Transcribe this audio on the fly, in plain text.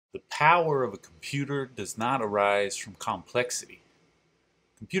The power of a computer does not arise from complexity.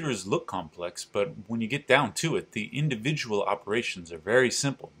 Computers look complex, but when you get down to it, the individual operations are very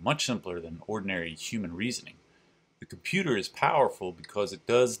simple, much simpler than ordinary human reasoning. The computer is powerful because it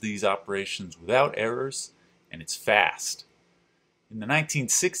does these operations without errors, and it's fast. In the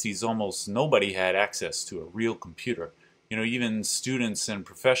 1960s, almost nobody had access to a real computer. Even students and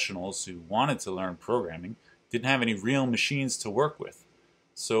professionals who wanted to learn programming didn't have any real machines to work with.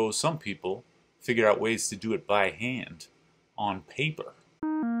 So some people figured out ways to do it by hand, on paper.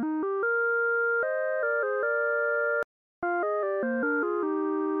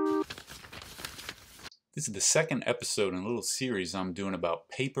 This is the second episode in a little series I'm doing about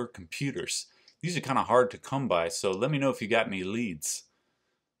paper computers. These are kind of hard to come by, so let me know if you got any leads.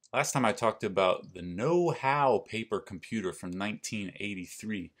 Last time I talked about the know-how paper computer from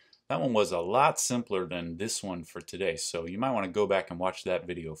 1983. That one was a lot simpler than this one for today, so you might want to go back and watch that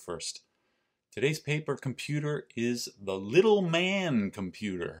video first. Today's paper computer is the Little Man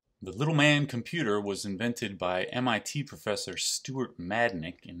computer. The Little Man computer was invented by MIT professor Stuart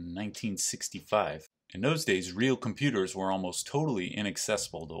Madnick in 1965. In those days, real computers were almost totally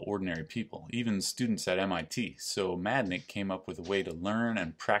inaccessible to ordinary people, even students at MIT, so Madnick came up with a way to learn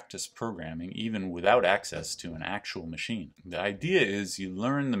and practice programming even without access to an actual machine. The idea is you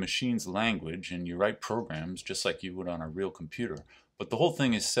learn the machine's language and you write programs just like you would on a real computer, but the whole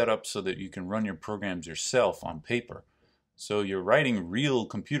thing is set up so that you can run your programs yourself on paper. So you're writing real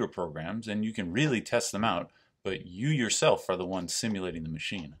computer programs and you can really test them out, but you yourself are the one simulating the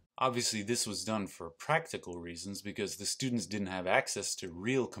machine. Obviously, this was done for practical reasons because the students didn't have access to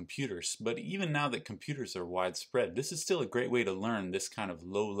real computers. But even now that computers are widespread, this is still a great way to learn this kind of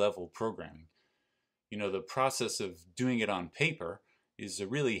low-level programming. The process of doing it on paper is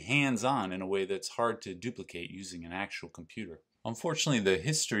really hands-on in a way that's hard to duplicate using an actual computer. Unfortunately, the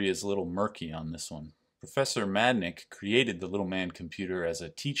history is a little murky on this one. Professor Madnick created the Little Man computer as a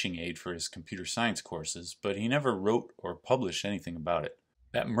teaching aid for his computer science courses, but he never wrote or published anything about it.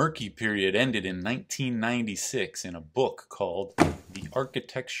 That murky period ended in 1996 in a book called The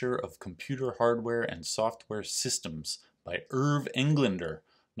Architecture of Computer Hardware and Software Systems by Irv Englander,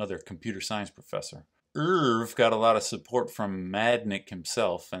 another computer science professor. Irv got a lot of support from Madnick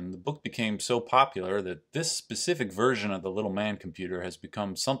himself, and the book became so popular that this specific version of the Little Man computer has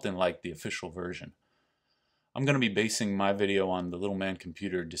become something like the official version. I'm going to be basing my video on the Little Man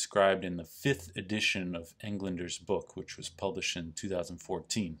computer described in the 5th edition of Englander's book, which was published in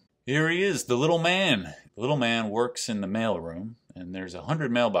 2014. Here he is, the Little Man. The Little Man works in the mailroom, and there's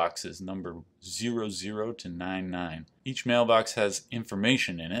 100 mailboxes numbered 00 to 99. Each mailbox has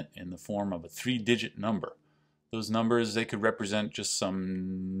information in it in the form of a 3-digit number. Those numbers, they could represent just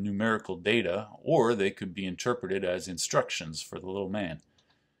some numerical data, or they could be interpreted as instructions for the Little Man.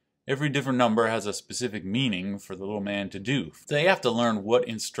 Every different number has a specific meaning for the Little Man to do. They have to learn what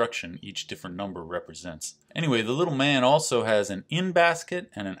instruction each different number represents. Anyway, the Little Man also has an in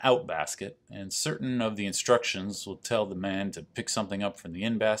basket and an out basket, and certain of the instructions will tell the man to pick something up from the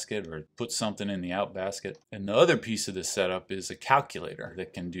in basket or put something in the out basket. And the other piece of the setup is a calculator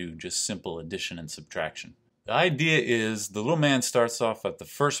that can do just simple addition and subtraction. The idea is the Little Man starts off at the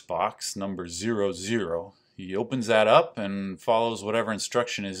first box, number 00. He opens that up and follows whatever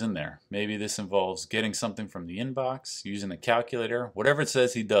instruction is in there. Maybe this involves getting something from the inbox, using the calculator, whatever it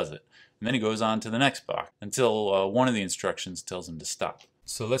says he does it. And then he goes on to the next box until one of the instructions tells him to stop.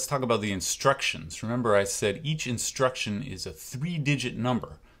 So let's talk about the instructions. Remember I said each instruction is a 3-digit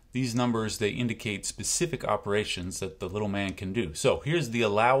number. These numbers, they indicate specific operations that the Little Man can do. So here's the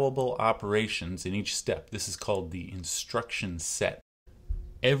allowable operations in each step. This is called the instruction set.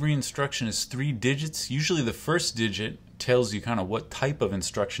 Every instruction is 3 digits. Usually the first digit tells you kind of what type of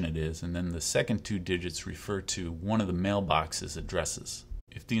instruction it is, and then the second 2 digits refer to one of the mailbox's addresses.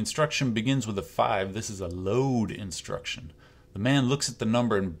 If the instruction begins with a 5, this is a load instruction. The man looks at the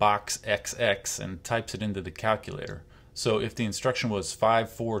number in box XX and types it into the calculator. So if the instruction was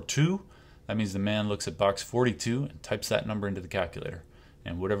 542, that means the man looks at box 42 and types that number into the calculator.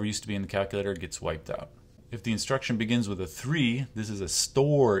 And whatever used to be in the calculator gets wiped out. If the instruction begins with a 3, this is a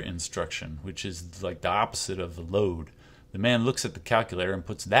store instruction, which is like the opposite of the load. The man looks at the calculator and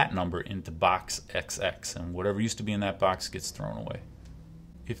puts that number into box XX, and whatever used to be in that box gets thrown away.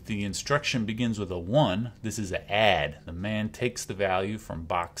 If the instruction begins with a 1, this is an add. The man takes the value from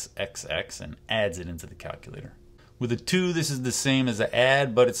box XX and adds it into the calculator. With a 2, this is the same as an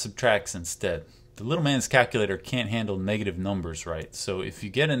add, but it subtracts instead. The Little Man's calculator can't handle negative numbers right, so if you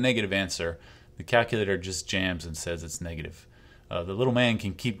get a negative answer, the calculator just jams and says it's negative. The Little Man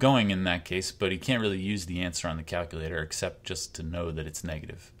can keep going in that case, but he can't really use the answer on the calculator except just to know that it's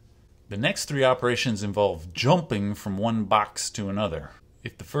negative. The next three operations involve jumping from one box to another.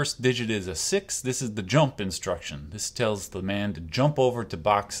 If the first digit is a 6, this is the jump instruction. This tells the man to jump over to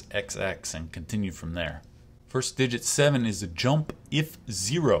box XX and continue from there. First digit 7 is a jump if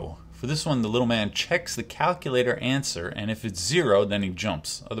 0. For this one, the little man checks the calculator answer, and if it's 0, then he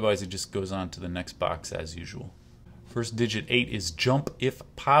jumps. Otherwise, he just goes on to the next box as usual. First digit 8 is jump if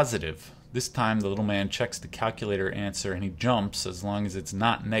positive. This time, the little man checks the calculator answer, and he jumps as long as it's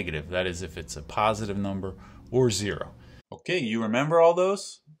not negative. That is, if it's a positive number or 0. Okay, you remember all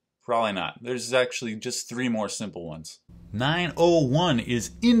those? Probably not. There's actually just 3 more simple ones. 901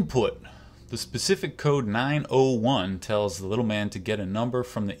 is input. The specific code 901 tells the little man to get a number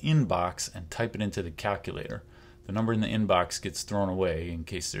from the inbox and type it into the calculator. The number in the inbox gets thrown away in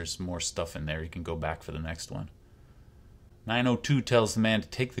case there's more stuff in there. You can go back for the next one. 902 tells the man to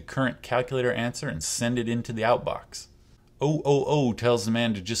take the current calculator answer and send it into the outbox. 000 tells the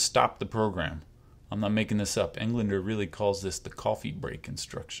man to just stop the program. I'm not making this up. Englander really calls this the coffee break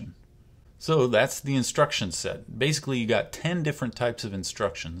instruction. So that's the instruction set. Basically, you got 10 different types of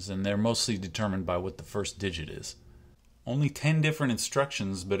instructions, and they're mostly determined by what the first digit is. Only 10 different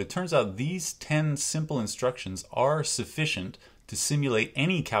instructions, but it turns out these 10 simple instructions are sufficient to simulate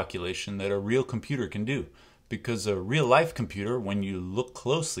any calculation that a real computer can do. Because a real-life computer, when you look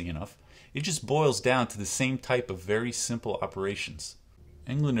closely enough, it just boils down to the same type of very simple operations.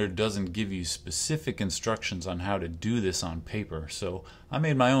 Englander doesn't give you specific instructions on how to do this on paper, so I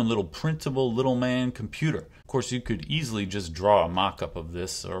made my own little printable little man computer. Of course, you could easily just draw a mock-up of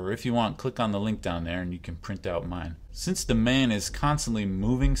this, or if you want, click on the link down there and you can print out mine. Since the man is constantly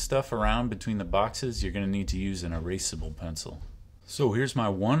moving stuff around between the boxes, you're going to need to use an erasable pencil. So here's my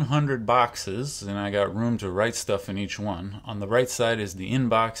 100 boxes, and I got room to write stuff in each one. On the right side is the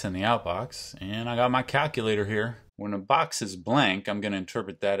inbox and the outbox, and I got my calculator here. When a box is blank, I'm going to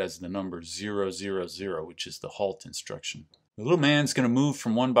interpret that as the number 000, which is the halt instruction. The little man's going to move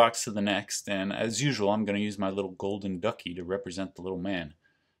from one box to the next, and as usual, I'm going to use my little golden ducky to represent the little man.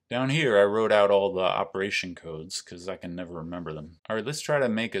 Down here, I wrote out all the operation codes, because I can never remember them. Alright, let's try to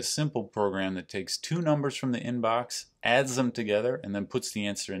make a simple program that takes 2 numbers from the inbox, adds them together, and then puts the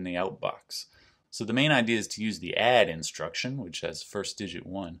answer in the outbox. So the main idea is to use the add instruction, which has first digit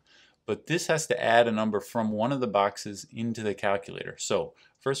 1. But this has to add a number from one of the boxes into the calculator. So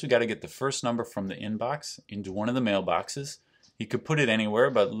first we got to get the first number from the inbox into one of the mailboxes. You could put it anywhere,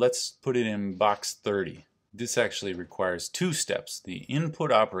 but let's put it in box 30. This actually requires 2 steps. The input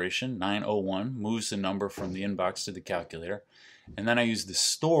operation, 901, moves the number from the inbox to the calculator. And then I use the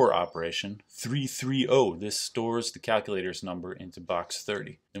store operation, 330. This stores the calculator's number into box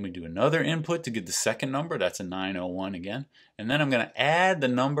 30. Then we do another input to get the second number. That's a 901 again. And then I'm going to add the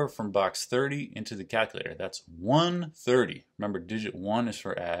number from box 30 into the calculator. That's 130. Remember, digit 1 is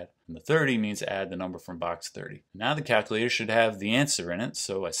for add. And the 30 means add the number from box 30. Now the calculator should have the answer in it.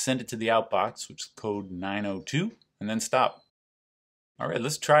 So I send it to the outbox, which is code 902, and then stop. Alright,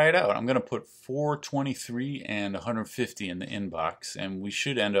 let's try it out. I'm going to put 423 and 150 in the inbox, and we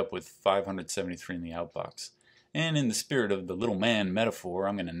should end up with 573 in the outbox. And in the spirit of the little man metaphor,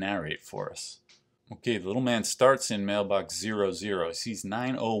 I'm going to narrate for us. Okay, the little man starts in mailbox 00. He sees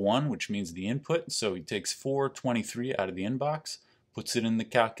 901, which means the input, so he takes 423 out of the inbox, puts it in the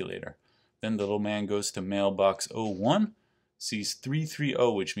calculator. Then the little man goes to mailbox 01, sees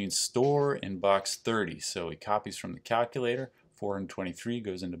 330, which means store in box 30, so he copies from the calculator. 423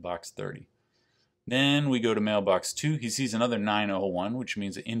 goes into box 30. Then we go to mailbox 2. He sees another 901, which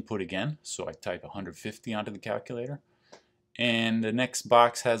means input again. So I type 150 onto the calculator. And the next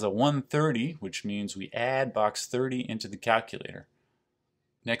box has a 130, which means we add box 30 into the calculator.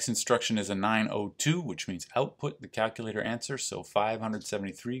 Next instruction is a 902, which means output the calculator answer. So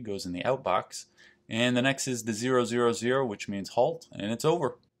 573 goes in the outbox. And the next is the 000, which means halt, and it's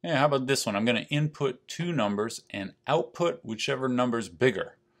over. Yeah, how about this one? I'm going to input 2 numbers and output whichever number's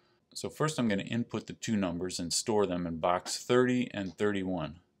bigger. So first I'm going to input the 2 numbers and store them in box 30 and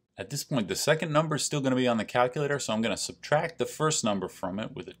 31. At this point, the second number is still going to be on the calculator, so I'm going to subtract the first number from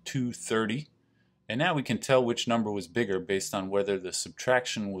it with a 230. And now we can tell which number was bigger based on whether the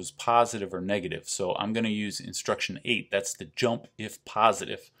subtraction was positive or negative. So I'm going to use instruction 8. That's the jump if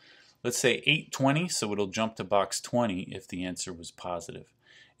positive. Let's say 820, so it'll jump to box 20 if the answer was positive.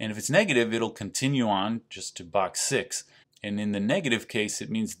 And if it's negative, it'll continue on just to box 6. And in the negative case,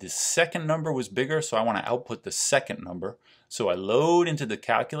 it means the second number was bigger, so I want to output the second number. So I load into the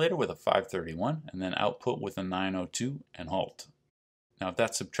calculator with a 531, and then output with a 902, and halt. Now if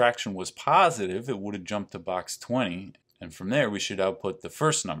that subtraction was positive, it would have jumped to box 20, and from there we should output the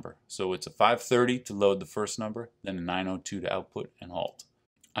first number. So it's a 530 to load the first number, then a 902 to output and halt.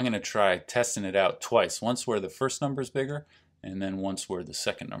 I'm going to try testing it out twice. Once where the first number is bigger, and then once where the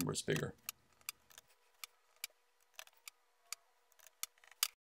second number is bigger.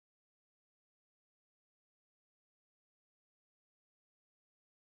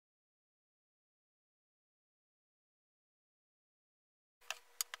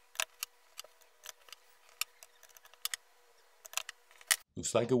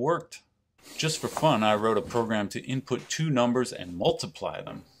 Looks like it worked. Just for fun, I wrote a program to input two numbers and multiply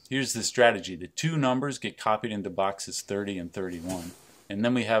them. Here's the strategy. The two numbers get copied into boxes 30 and 31. And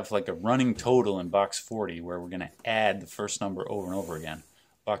then we have like a running total in box 40 where we're going to add the first number over and over again.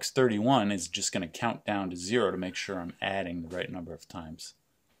 Box 31 is just going to count down to 0 to make sure I'm adding the right number of times.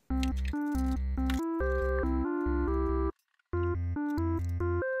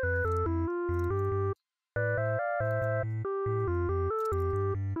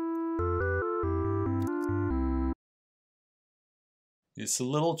 It's a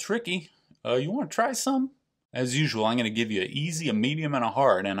little tricky. You want to try some? As usual, I'm going to give you an easy, a medium, and a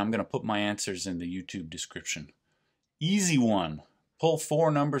hard, and I'm going to put my answers in the YouTube description. Easy one. Pull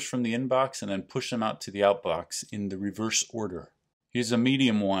 4 numbers from the inbox and then push them out to the outbox in the reverse order. Here's a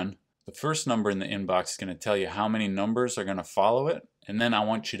medium one. The first number in the inbox is going to tell you how many numbers are going to follow it, and then I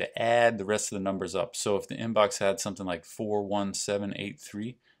want you to add the rest of the numbers up. So if the inbox had something like 4, 1, 7, 8,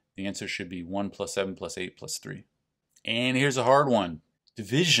 3, the answer should be 1 plus 7 plus 8 plus 3. And here's a hard one.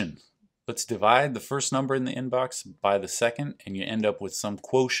 Division. Let's divide the first number in the inbox by the second, and you end up with some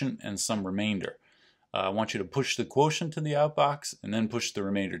quotient and some remainder. I want you to push the quotient to the outbox and then push the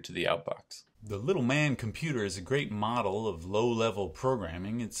remainder to the outbox. The Little Man computer is a great model of low-level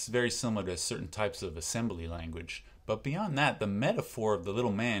programming. It's very similar to certain types of assembly language. But beyond that, the metaphor of the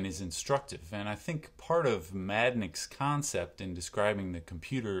little man is instructive, and I think part of Madnick's concept in describing the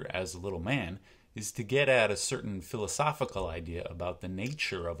computer as a little man is to get at a certain philosophical idea about the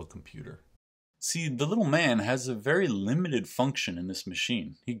nature of a computer. See, the little man has a very limited function in this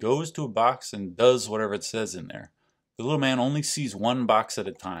machine. He goes to a box and does whatever it says in there. The little man only sees one box at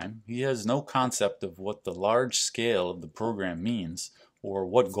a time. He has no concept of what the large scale of the program means or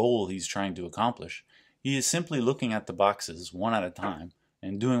what goal he's trying to accomplish. He is simply looking at the boxes one at a time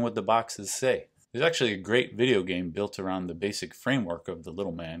and doing what the boxes say. There's actually a great video game built around the basic framework of the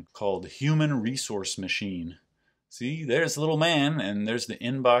little man called Human Resource Machine. See, there's the little man, and there's the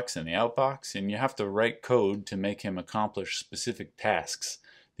inbox and the outbox, and you have to write code to make him accomplish specific tasks.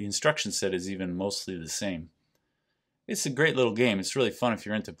 The instruction set is even mostly the same. It's a great little game. It's really fun if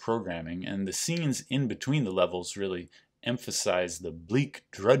you're into programming, and the scenes in between the levels really emphasize the bleak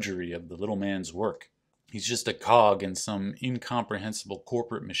drudgery of the little man's work. He's just a cog in some incomprehensible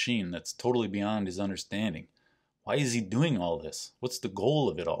corporate machine that's totally beyond his understanding. Why is he doing all this? What's the goal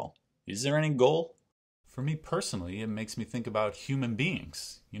of it all? Is there any goal? For me personally, it makes me think about human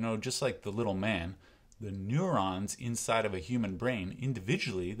beings. You know, just like the little man, the neurons inside of a human brain,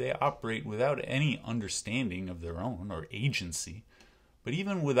 individually, they operate without any understanding of their own or agency. But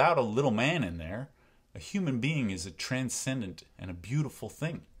even without a little man in there, a human being is a transcendent and a beautiful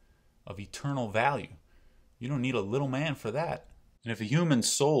thing of eternal value. You don't need a little man for that. And if a human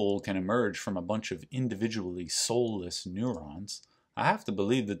soul can emerge from a bunch of individually soulless neurons, I have to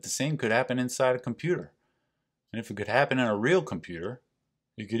believe that the same could happen inside a computer. And if it could happen in a real computer,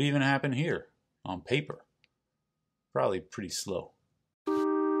 it could even happen here, on paper. Probably pretty slow.